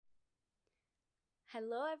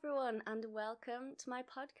Hello, everyone, and welcome to my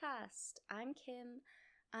podcast. I'm Kim,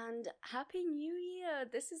 and Happy New Year!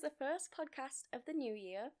 This is the first podcast of the new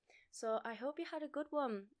year, so I hope you had a good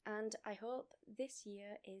one, and I hope this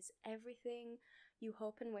year is everything you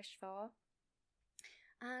hope and wish for.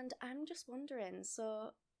 And I'm just wondering,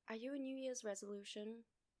 so are you a New Year's resolution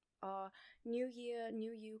or New Year,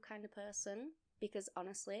 New You kind of person? Because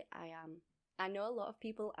honestly, I am. I know a lot of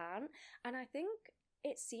people aren't, and I think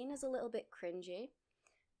it's seen as a little bit cringy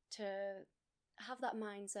to have that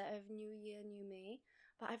mindset of new year, new me.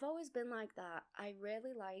 But I've always been like that. I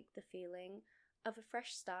really like the feeling of a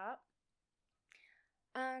fresh start.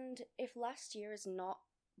 And if last year is not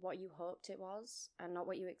what you hoped it was and not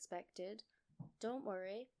what you expected, don't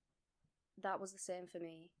worry. That was the same for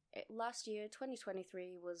me. Last year,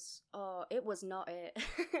 2023 it was not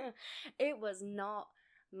it. It was not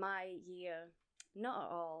my year. Not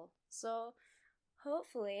at all. So,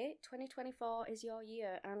 hopefully, 2024 is your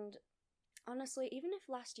year, and honestly, even if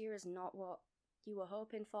last year is not what you were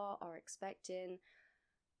hoping for or expecting,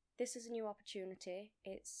 this is a new opportunity.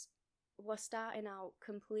 We're starting out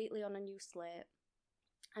completely on a new slate.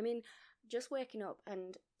 I mean, just waking up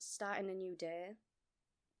and starting a new day,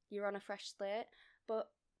 you're on a fresh slate, but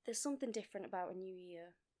there's something different about a new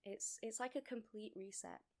year. It's like a complete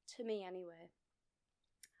reset, to me anyway.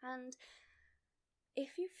 And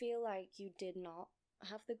if you feel like you did not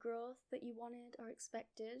have the growth that you wanted or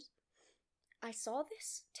expected, I saw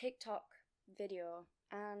this TikTok video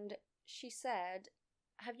and she said,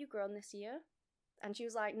 "Have you grown this year?" And she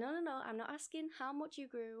was like, No, I'm not asking how much you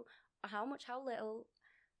grew, or how little.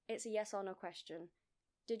 It's a yes or no question.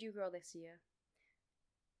 Did you grow this year?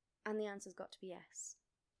 And the answer's got to be yes.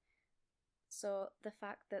 So the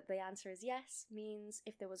fact that the answer is yes means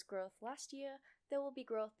if there was growth last year, there will be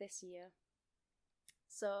growth this year.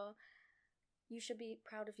 So you should be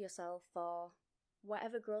proud of yourself for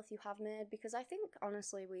whatever growth you have made, because I think,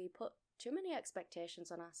 honestly, we put too many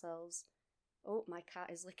expectations on ourselves. Oh, my cat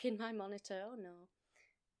is licking my monitor, oh no.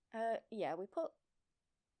 We put,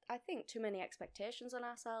 I think, too many expectations on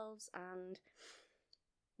ourselves, and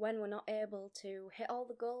when we're not able to hit all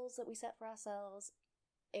the goals that we set for ourselves,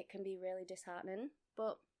 it can be really disheartening.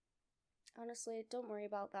 But honestly, don't worry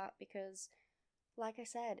about that, because, like I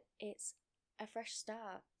said, it's a fresh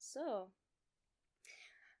start. So,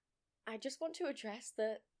 I just want to address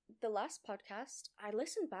that the last podcast, I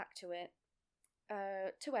listened back to it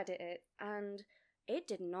to edit it, and it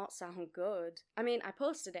did not sound good. I mean, I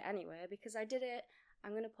posted it anyway because I did it.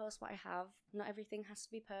 I'm going to post what I have. Not everything has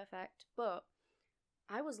to be perfect, but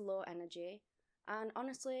I was low energy, and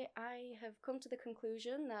honestly, I have come to the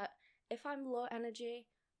conclusion that if I'm low energy,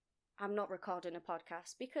 I'm not recording a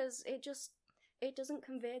podcast, because it doesn't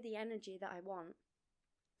convey the energy that I want.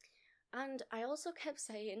 And I also kept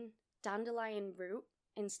saying dandelion root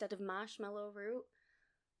instead of marshmallow root.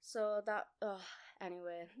 So that,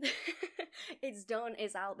 anyway, it's done,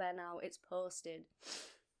 it's out there now, it's posted.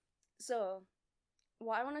 So,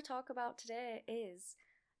 what I want to talk about today is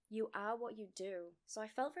you are what you do. So I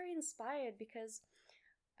felt very inspired because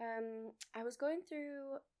I was going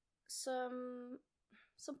through some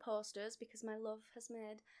posters, because my love has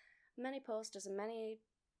made many posters and many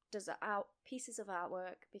pieces of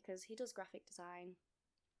artwork, because he does graphic design,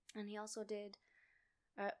 and he also did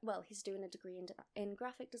he's doing a degree in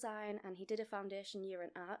graphic design, and he did a foundation year in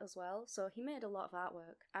art as well, so he made a lot of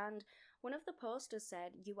artwork. And one of the posters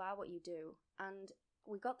said, "You are what you do," and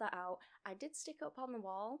we got that out. I did stick it up on the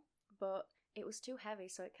wall, but it was too heavy,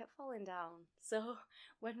 so it kept falling down. So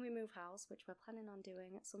when we move house, which we're planning on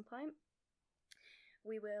doing at some point,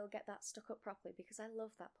 we will get that stuck up properly, because I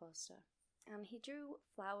love that poster. And he drew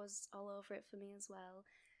flowers all over it for me as well,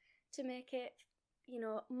 to make it,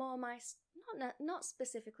 more my, not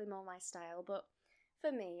specifically more my style, but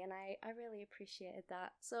for me, and I really appreciated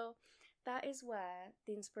that. So that is where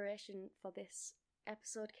the inspiration for this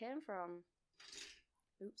episode came from.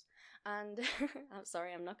 Oops. And I'm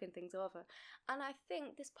sorry, I'm knocking things over. And I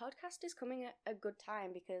think this podcast is coming at a good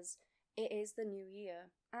time, because it is the new year,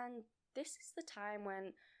 and this is the time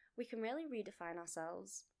when we can really redefine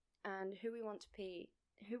ourselves and who we want to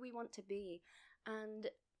be, and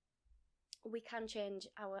we can change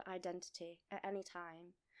our identity at any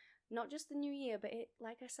time. Not just the new year, but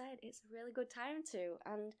like I said, it's a really good time to.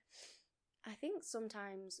 And I think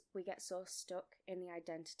sometimes we get so stuck in the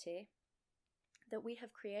identity that we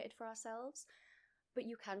have created for ourselves, but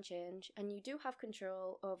you can change, and you do have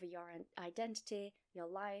control over your identity, your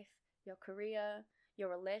life, your career, your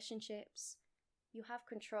relationships. You have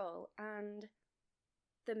control, and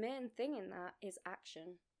the main thing in that is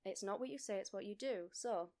action. It's not what you say, it's what you do.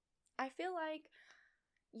 So I feel like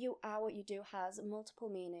you are what you do has multiple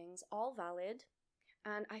meanings, all valid,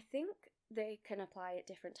 and I think they can apply at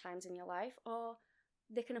different times in your life, or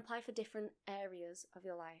they can apply for different areas of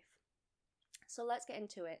your life. So let's get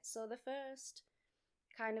into it. So the first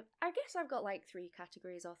kind of, I guess I've got like 3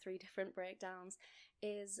 categories or 3 different breakdowns,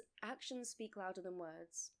 is actions speak louder than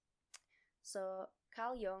words. So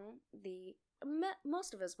Carl Jung,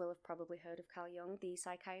 most of us will have probably heard of Carl Jung, the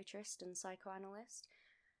psychiatrist and psychoanalyst.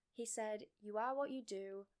 He said, you are what you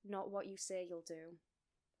do, not what you say you'll do.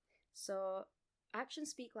 So actions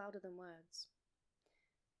speak louder than words.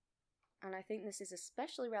 And I think this is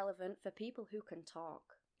especially relevant for people who can talk,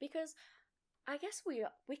 because I guess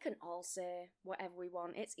we can all say whatever we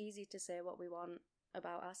want. It's easy to say what we want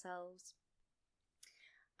about ourselves.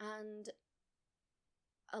 And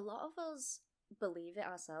a lot of us believe it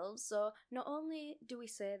ourselves. So not only do we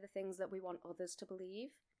say the things that we want others to believe,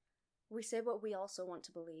 we say what we also want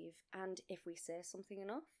to believe. And if we say something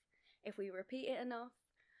enough, if we repeat it enough,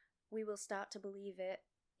 we will start to believe it.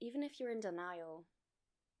 Even if you're in denial,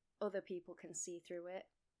 other people can see through it.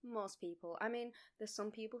 Most people. I mean, there's some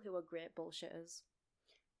people who are great bullshitters.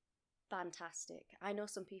 Fantastic. I know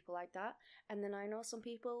some people like that. And then I know some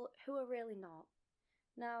people who are really not.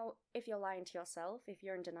 Now, if you're lying to yourself, if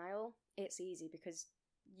you're in denial, it's easy because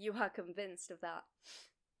you are convinced of that.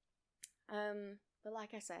 But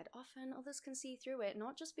like I said, often others can see through it,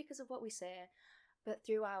 not just because of what we say, but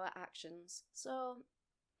through our actions. So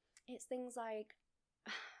it's things like,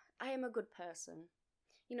 I am a good person.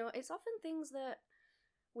 You know, it's often things that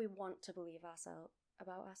we want to believe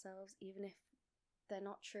about ourselves, even if they're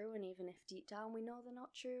not true, and even if deep down we know they're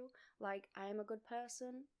not true. Like, I am a good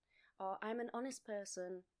person, or I'm an honest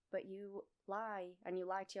person, but you lie, and you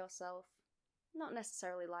lie to yourself. Not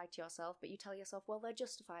necessarily lie to yourself, but you tell yourself, well, they're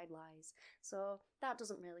justified lies, so that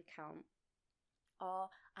doesn't really count. Or,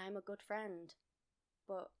 I'm a good friend,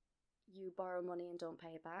 but you borrow money and don't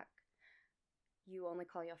pay it back. You only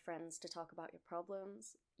call your friends to talk about your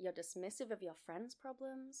problems. You're dismissive of your friends'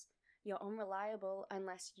 problems. You're unreliable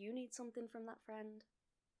unless you need something from that friend.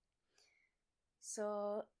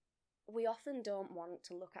 So we often don't want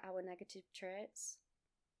to look at our negative traits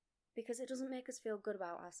because it doesn't make us feel good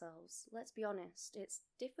about ourselves. Let's be honest. It's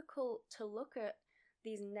difficult to look at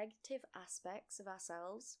these negative aspects of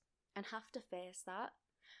ourselves and have to face that.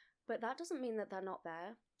 But that doesn't mean that they're not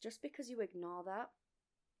there. Just because you ignore that,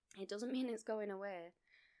 it doesn't mean it's going away.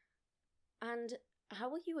 And how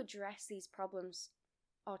will you address these problems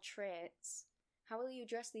or traits? How will you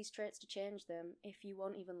address these traits to change them if you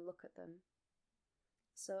won't even look at them?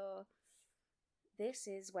 So this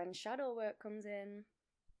is when shadow work comes in.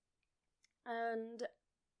 And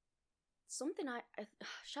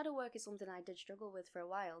shadow work is something I did struggle with for a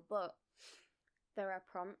while, but there are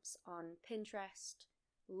prompts on Pinterest,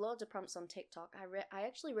 loads of prompts on TikTok. I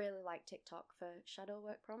actually really like TikTok for shadow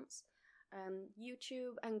work prompts.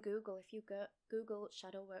 YouTube and Google, if you Google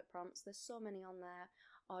shadow work prompts, there's so many on there,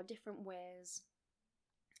 or different ways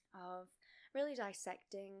of really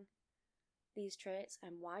dissecting these traits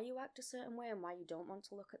and why you act a certain way and why you don't want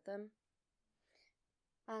to look at them.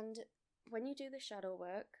 And when you do the shadow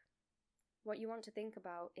work, what you want to think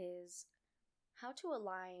about is how to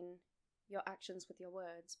align your actions with your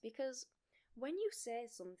words, because when you say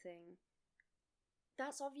something,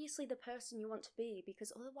 that's obviously the person you want to be,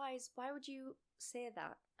 because otherwise, why would you say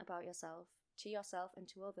that about yourself, to yourself and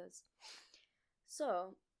to others?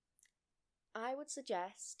 So, I would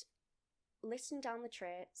suggest listing down the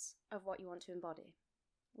traits of what you want to embody.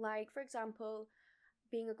 Like, for example,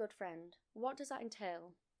 being a good friend. What does that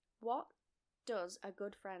entail? What does a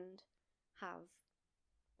good friend have?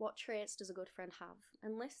 What traits does a good friend have?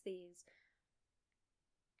 And list these.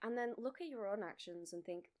 And then look at your own actions and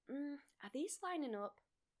think, are these lining up?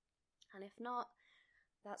 And if not,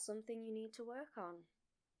 that's something you need to work on.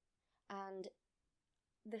 And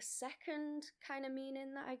the second kind of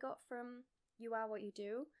meaning that I got from you are what you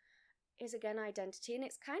do is, again, identity. And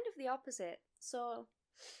it's kind of the opposite. So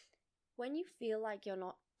when you feel like you're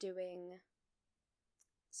not doing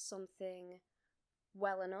something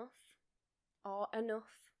well enough or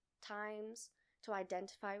enough times to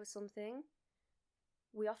identify with something,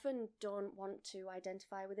 we often don't want to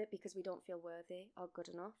identify with it because we don't feel worthy or good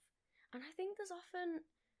enough. And I think there's often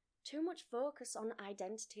too much focus on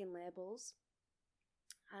identity and labels.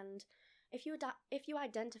 And if you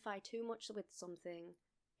identify too much with something,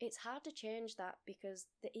 it's hard to change that because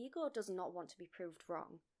the ego does not want to be proved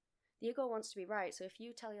wrong. The ego wants to be right. So if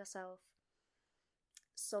you tell yourself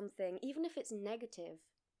something, even if it's negative,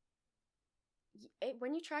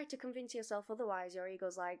 when you try to convince yourself otherwise, your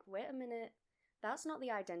ego's like, wait a minute, that's not the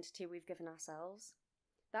identity we've given ourselves.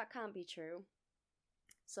 That can't be true.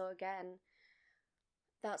 So again,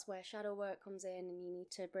 that's where shadow work comes in, and you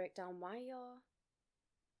need to break down why you're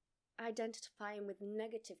identifying with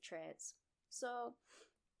negative traits. So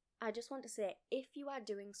I just want to say, if you are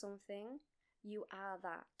doing something, you are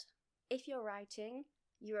that. If you're writing,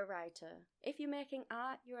 you're a writer. If you're making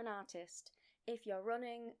art, you're an artist. If you're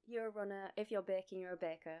running, you're a runner. If you're baking, you're a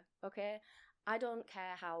baker. Okay? I don't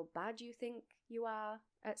care how bad you think you are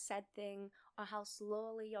at said thing or how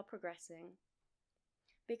slowly you're progressing.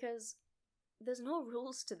 Because there's no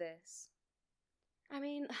rules to this. I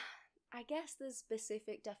mean, I guess there's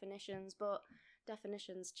specific definitions, but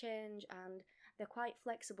definitions change and they're quite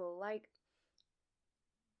flexible. Like,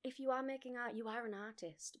 if you are making art, you are an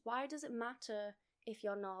artist. Why does it matter if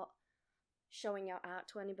you're not showing your art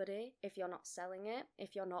to anybody, if you're not selling it,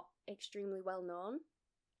 if you're not extremely well known?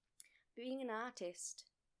 Being an artist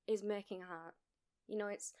is making art. You know,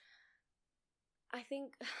 I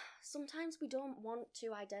think sometimes we don't want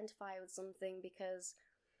to identify with something because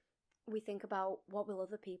we think about what will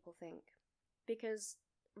other people think. Because,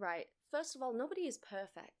 right, first of all, nobody is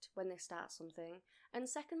perfect when they start something. And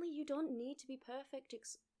secondly, you don't need to be perfect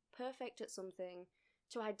at something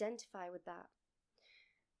to identify with that.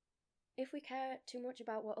 If we care too much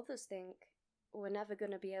about what others think, we're never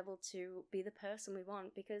going to be able to be the person we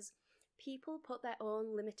want, because people put their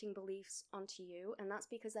own limiting beliefs onto you, and that's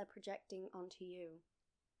because they're projecting onto you.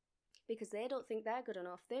 Because they don't think they're good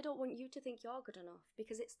enough. They don't want you to think you're good enough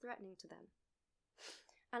because it's threatening to them.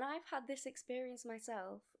 And I've had this experience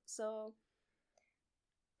myself. So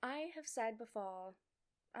I have said before,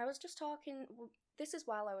 I was just talking, this is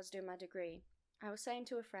while I was doing my degree. I was saying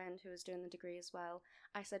to a friend who was doing the degree as well,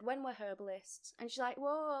 I said, when we're herbalists? And she's like,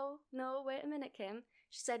 whoa, no, wait a minute, Kim.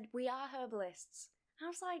 She said, we are herbalists. And I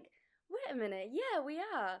was like, wait a minute, yeah, we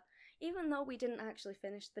are. Even though we didn't actually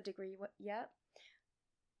finish the degree yet,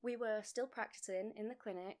 we were still practicing in the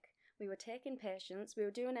clinic, we were taking patients, we were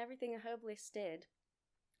doing everything a herbalist did.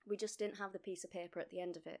 We just didn't have the piece of paper at the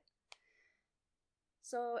end of it.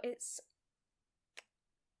 So it's,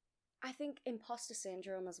 I think, imposter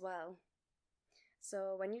syndrome as well.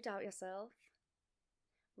 So when you doubt yourself,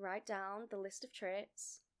 write down the list of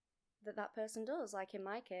traits that person does. Like in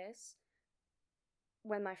my case,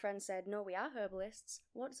 when my friend said, no, we are herbalists,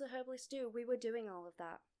 what does a herbalist do? We were doing all of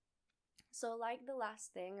that. So like the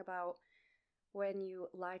last thing about when you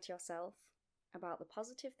lie to yourself about the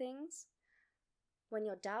positive things, when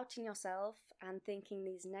you're doubting yourself and thinking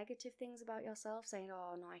these negative things about yourself, saying,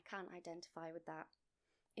 oh no, I can't identify with that.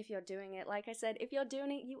 If you're doing it, like I said, if you're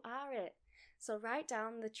doing it, you are it. So write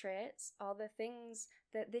down the traits or the things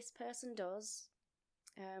that this person does,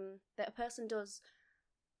 that a person does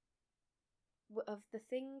of the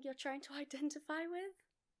thing you're trying to identify with.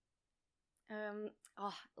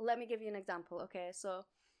 Let me give you an example. Okay, so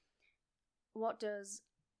what does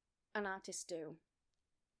an artist do?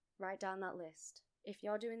 Write down that list. If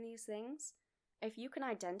you're doing these things, if you can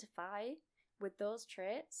identify with those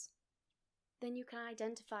traits, then you can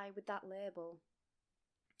identify with that label.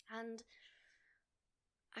 And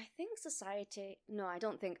I think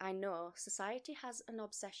I know society has an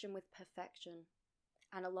obsession with perfection.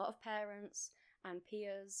 And a lot of parents and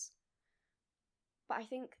peers. But I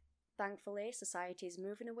think, thankfully, society is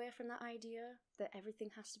moving away from that idea that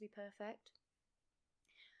everything has to be perfect.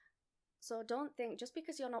 So don't think, just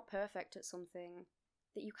because you're not perfect at something,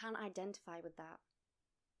 that you can't identify with that.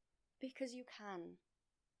 Because you can.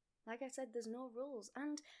 Like I said, there's no rules.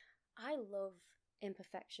 And I love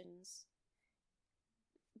imperfections.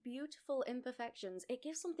 Beautiful imperfections. It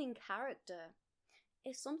gives something character.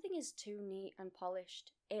 If something is too neat and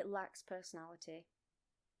polished, it lacks personality.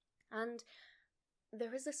 And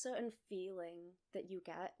there is a certain feeling that you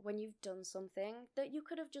get when you've done something that you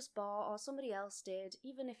could have just bought or somebody else did,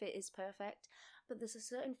 even if it is perfect. But there's a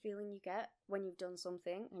certain feeling you get when you've done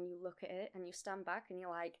something and you look at it and you stand back and you're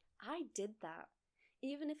like, I did that.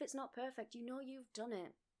 Even if it's not perfect, you know you've done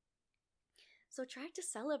it. So try to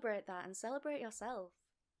celebrate that and celebrate yourself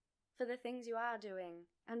for the things you are doing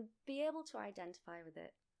and be able to identify with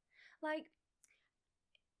it. Like,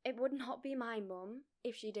 it would not be my mum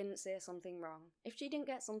if she didn't say something wrong. If she didn't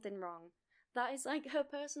get something wrong. That is like her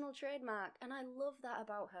personal trademark, and I love that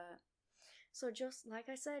about her. So just, like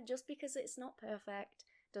I said, just because it's not perfect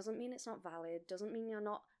doesn't mean it's not valid, doesn't mean you're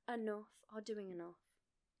not enough or doing enough.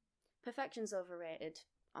 Perfection's overrated,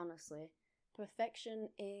 honestly. Perfection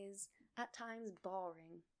is, at times,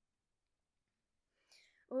 boring.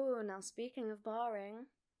 Oh, now speaking of boring,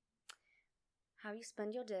 how you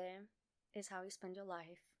spend your day is how you spend your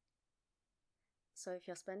life. So if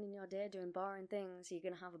you're spending your day doing boring things, you're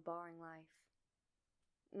going to have a boring life.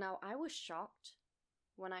 Now, I was shocked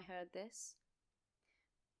when I heard this,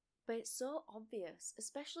 But it's so obvious,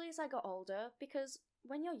 especially as I got older, because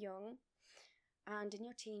when you're young and in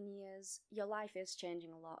your teen years, your life is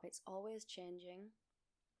changing a lot. It's always changing.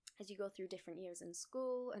 As you go through different years in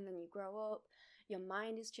school and then you grow up, your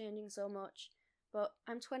mind is changing so much. But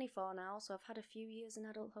I'm 24 now, so I've had a few years in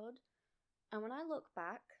adulthood. And when I look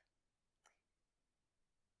back,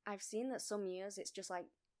 I've seen that some years it's just like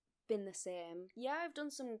been the same. Yeah, I've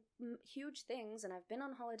done some huge things and I've been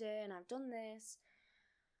on holiday and I've done this.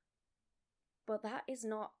 But that is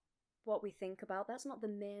not what we think about. That's not the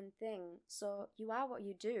main thing. So you are what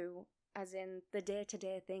you do, as in the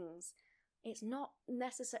day-to-day things. It's not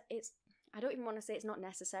necessary. I don't even want to say it's not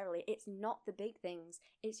necessarily. It's not the big things.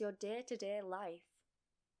 It's your day-to-day life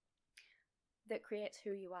that creates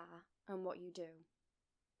who you are and what you do.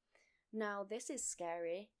 Now, this is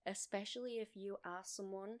scary, especially if you are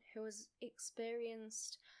someone who has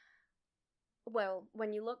experienced, well,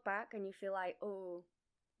 when you look back and you feel like, oh,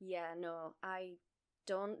 yeah, no, I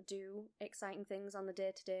don't do exciting things on the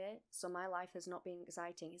day-to-day, so my life has not been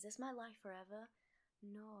exciting. Is this my life forever?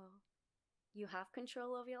 No. You have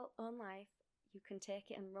control over your own life. You can take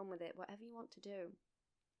it and run with it, whatever you want to do.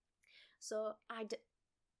 So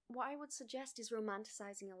what I would suggest is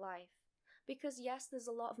romanticizing your life. Because yes, there's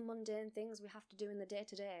a lot of mundane things we have to do in the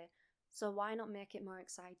day-to-day, so why not make it more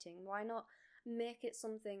exciting? Why not make it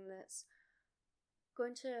something that's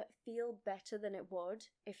going to feel better than it would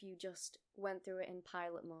if you just went through it in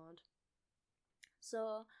pilot mode?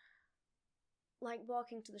 So, like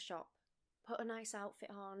walking to the shop, put a nice outfit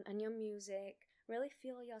on and your music, really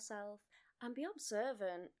feel yourself and be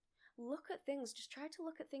observant. Look at things, just try to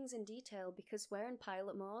look at things in detail, because we're in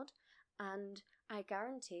pilot mode, and I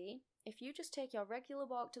guarantee if you just take your regular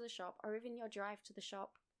walk to the shop or even your drive to the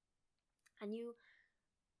shop and you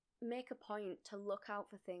make a point to look out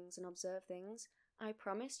for things and observe things, I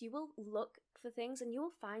promise you will look for things and you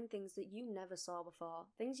will find things that you never saw before,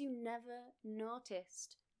 things you never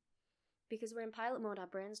noticed. Because we're in pilot mode, our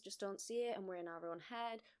brains just don't see it, and we're in our own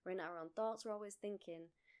head, we're in our own thoughts, we're always thinking.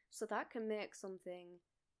 So that can make something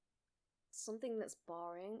that's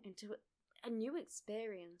boring into a new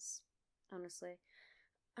experience, honestly.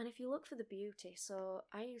 And if you look for the beauty, so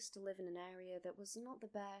I used to live in an area that was not the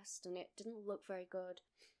best and it didn't look very good.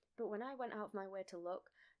 But when I went out of my way to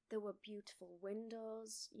look, there were beautiful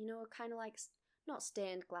windows, kind of like, not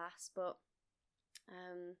stained glass, but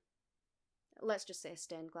let's just say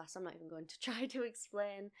stained glass. I'm not even going to try to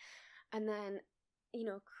explain. And then,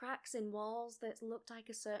 cracks in walls that looked like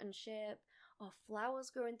a certain shape, or flowers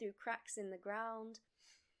growing through cracks in the ground.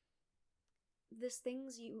 There's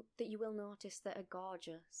things that you will notice that are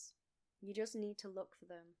gorgeous. You just need to look for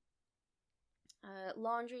them.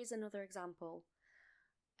 Laundry is another example.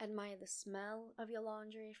 Admire the smell of your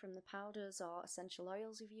laundry, from the powders or essential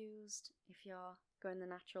oils you've used, if you're going the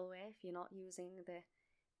natural way, if you're not using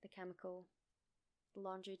the chemical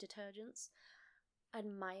laundry detergents.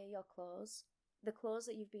 Admire your clothes, the clothes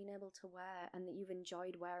that you've been able to wear and that you've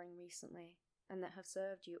enjoyed wearing recently and that have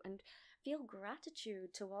served you, and feel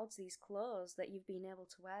gratitude towards these clothes that you've been able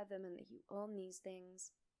to wear them and that you own these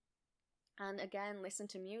things. And again, listen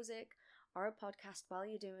to music or a podcast while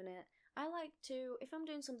you're doing it. I like to, if I'm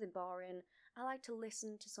doing something boring, I like to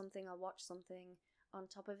listen to something or watch something on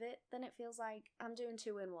top of it. Then it feels like I'm doing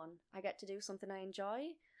 2 in 1. I get to do something I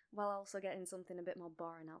enjoy while also getting something a bit more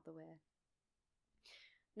boring out the way.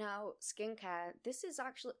 Now, skincare. This is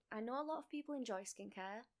actually, I know a lot of people enjoy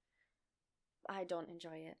skincare. I don't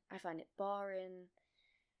enjoy it. I find it boring.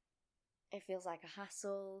 It feels like a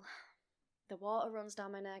hassle. The water runs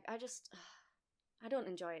down my neck. I don't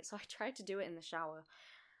enjoy it, so I try to do it in the shower.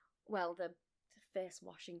 Well, the face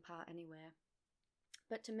washing part anyway.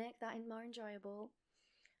 But to make that more enjoyable,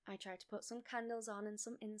 I try to put some candles on and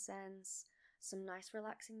some incense, some nice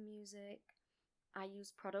relaxing music. I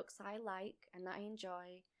use products I like and that I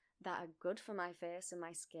enjoy, that are good for my face and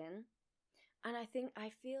my skin. And I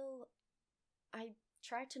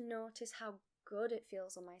try to notice how good it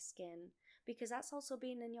feels on my skin, because that's also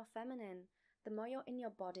being in your feminine. The more you're in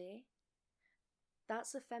your body,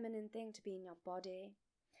 that's a feminine thing, to be in your body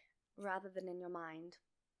rather than in your mind.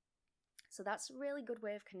 So that's a really good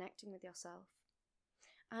way of connecting with yourself.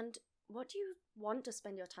 And what do you want to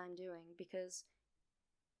spend your time doing? Because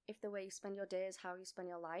if the way you spend your day is how you spend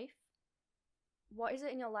your life, what is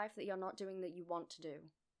it in your life that you're not doing that you want to do?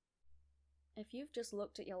 If you've just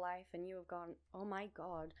looked at your life and you have gone, oh my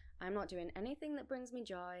god, I'm not doing anything that brings me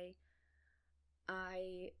joy,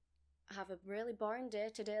 I have a really boring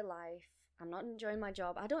day-to-day life, I'm not enjoying my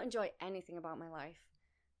job, I don't enjoy anything about my life.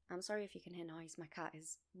 I'm sorry if you can hear noise, my cat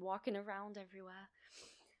is walking around everywhere.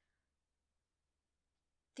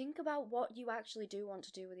 think about what you actually do want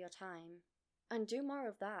to do with your time and do more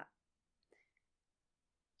of that.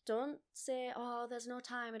 Don't say, oh, there's no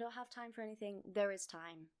time, I don't have time for anything. There is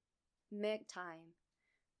time. Make time.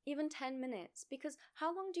 Even 10 minutes, because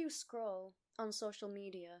how long do you scroll on social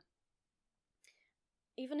media?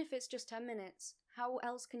 Even if it's just 10 minutes, how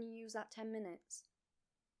else can you use that 10 minutes?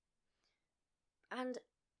 And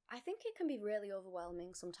I think it can be really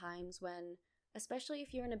overwhelming sometimes when, especially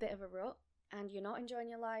if you're in a bit of a rut and you're not enjoying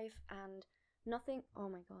your life and nothing. Oh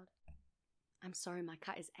my god. I'm sorry, my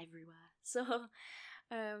cat is everywhere. So,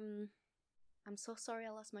 I'm so sorry I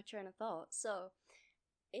lost my train of thought. So,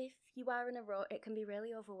 if you are in a rut, it can be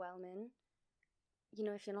really overwhelming. You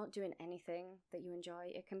know, if you're not doing anything that you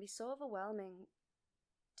enjoy, it can be so overwhelming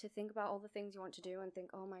to think about all the things you want to do and think,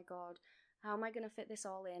 oh my god, how am I going to fit this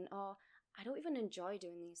all in? Or, I don't even enjoy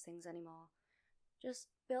doing these things anymore. Just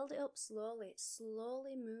build it up slowly.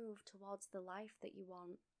 Slowly move towards the life that you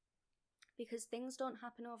want. Because things don't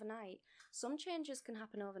happen overnight. Some changes can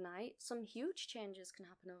happen overnight. Some huge changes can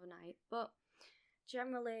happen overnight. But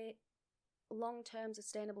generally, long-term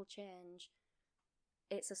sustainable change,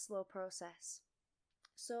 it's a slow process.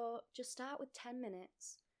 So just start with 10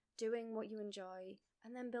 minutes, doing what you enjoy,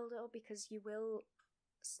 and then build it up, because you will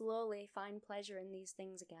slowly find pleasure in these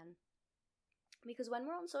things again. Because when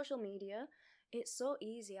we're on social media, it's so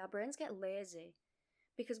easy. Our brains get lazy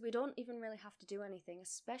because we don't even really have to do anything,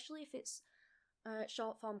 especially if it's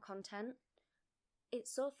short form content.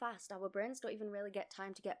 It's so fast. Our brains don't even really get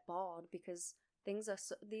time to get bored because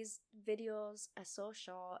these videos are so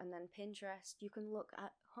short. And then Pinterest, you can look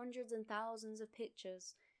at hundreds and thousands of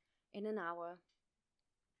pictures in an hour.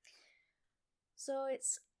 So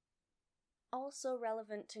it's also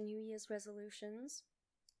relevant to New Year's resolutions.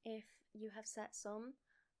 If you have set some,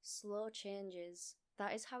 slow changes.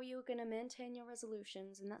 That is how you're going to maintain your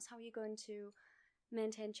resolutions, and that's how you're going to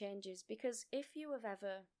maintain changes. Because if you have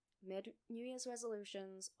ever made New Year's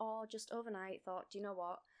resolutions or just overnight thought, do you know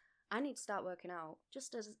what, I need to start working out,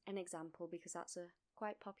 just as an example, because that's a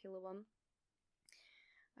quite popular one.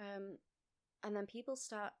 And then people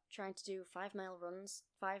start trying to do 5-mile runs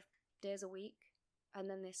 5 days a week, and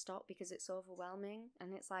then they stop because it's overwhelming.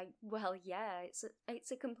 And it's like, well, yeah,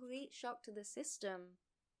 it's a complete shock to the system.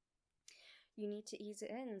 You need to ease it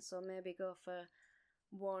in. So maybe go for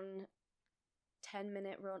 1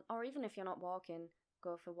 10-minute run, or even if you're not walking,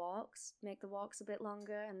 go for walks. Make the walks a bit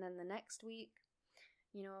longer, and then the next week,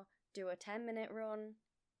 you know, do a 10-minute run.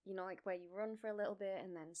 You know, like where you run for a little bit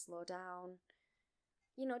and then slow down.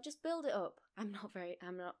 You know, just build it up. I'm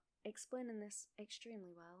not explaining this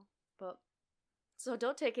extremely well, but so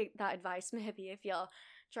don't take that advice maybe if you're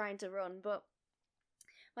trying to run. But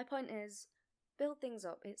my point is, build things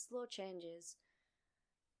up. It's slow changes.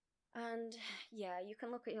 And yeah, you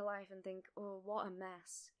can look at your life and think, oh, what a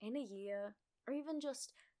mess. In a year, or even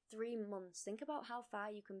just 3 months, think about how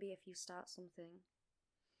far you can be if you start something.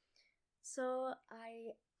 So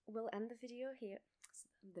I will end the video here.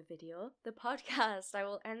 The podcast. I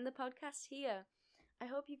will end the podcast here. I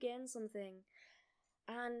hope you gained something.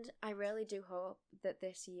 And I really do hope that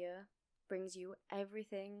this year brings you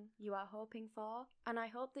everything you are hoping for. And I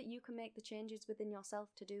hope that you can make the changes within yourself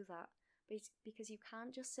to do that. Because you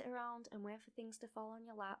can't just sit around and wait for things to fall on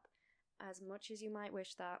your lap, as much as you might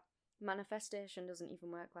wish that. Manifestation doesn't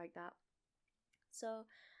even work like that. So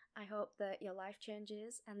I hope that your life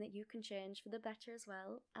changes and that you can change for the better as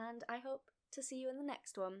well. And I hope to see you in the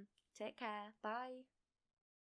next one. Take care. Bye.